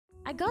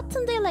I got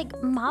something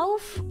like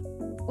mouth.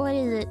 What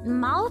is it?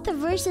 Mouth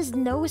versus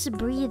nose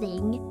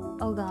breathing.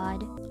 Oh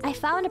god. I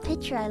found a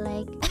picture I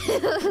like.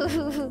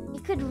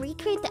 You could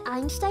recreate the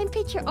Einstein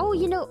picture. Oh,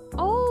 you know.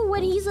 Oh,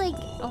 when he's like.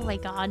 Oh my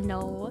god,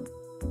 no.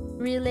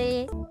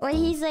 Really? When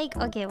he's like.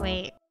 Okay,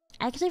 wait.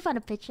 I actually found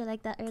a picture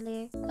like that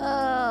earlier.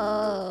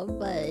 Oh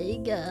my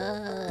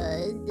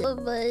god. Oh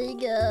my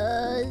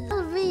god.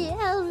 Help me,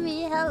 help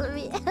me, help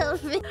me,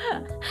 help me.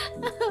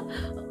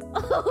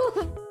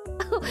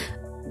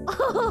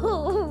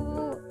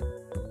 Oh.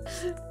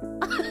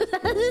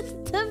 That is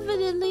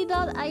definitely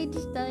not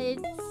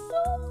Einstein.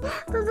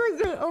 This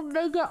is like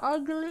omega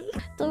ugly.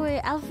 Don't worry,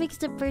 I'll fix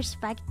the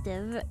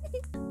perspective.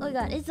 Oh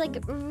god, it's like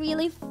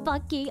really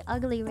fucking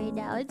ugly right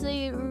now. It's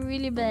like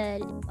really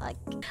bad. Fuck.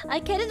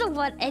 I kind of don't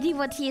want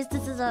anyone to use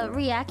this as a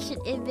reaction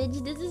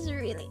image. This is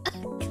really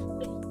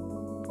ugly.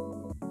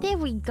 There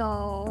we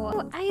go.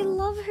 Oh, I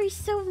love her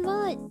so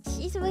much.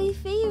 She's my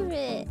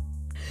favorite.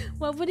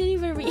 What would it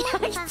even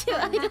react to?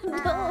 I don't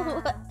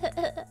know.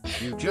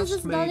 You just this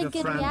is made not a a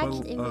good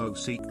reaction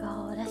image.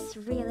 Oh, that's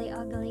really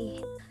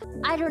ugly.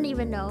 I don't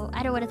even know.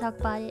 I don't want to talk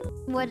about it.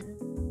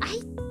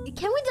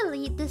 Can we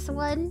delete this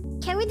one?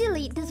 Can we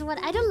delete this one?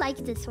 I don't like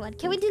this one.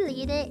 Can we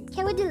delete it?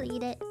 Can we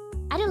delete it?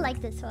 I don't like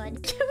this one.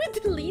 Can we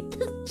delete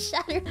this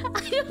shatter?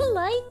 I don't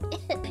like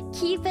it.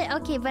 Keep it.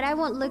 Okay, but I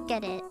won't look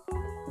at it.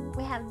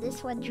 We have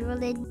this one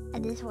drooling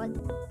and this one.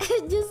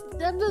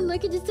 I'm not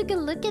looking. Just took a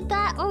look at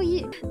that. Oh,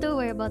 you don't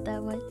worry about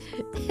that one.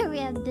 We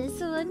have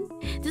this one.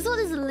 This one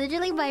is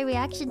literally my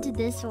reaction to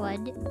this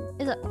one.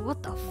 It's like,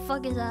 what the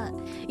fuck is that?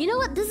 You know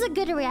what? This is a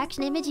good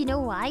reaction image. You know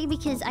why?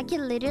 Because I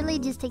can literally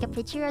just take a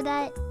picture of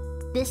that.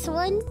 This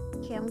one.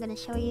 Here, I'm gonna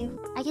show you.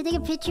 I can take a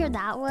picture of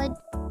that one.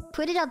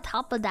 Put it on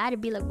top of that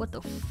and be like, what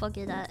the fuck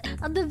is that?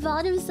 On the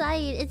bottom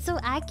side, it's so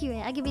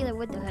accurate. I can be like,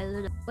 what the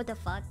hell? What the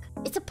fuck?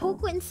 It's a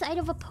Poko inside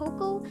of a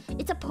Poko.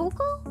 It's a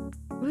Poko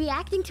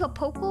reacting to a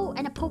Poko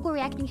and a Poko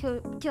reacting to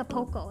a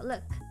Poko.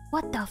 Look.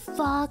 What the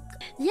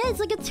fuck? Yeah, it's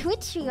like a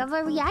Twitch stream. I'm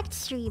a React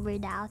streamer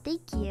now.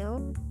 Thank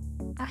you.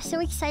 I'm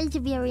so excited to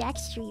be a React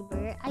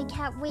streamer. I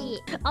can't wait.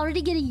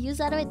 Already getting use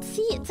out of it.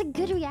 See, it's a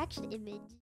good reaction image.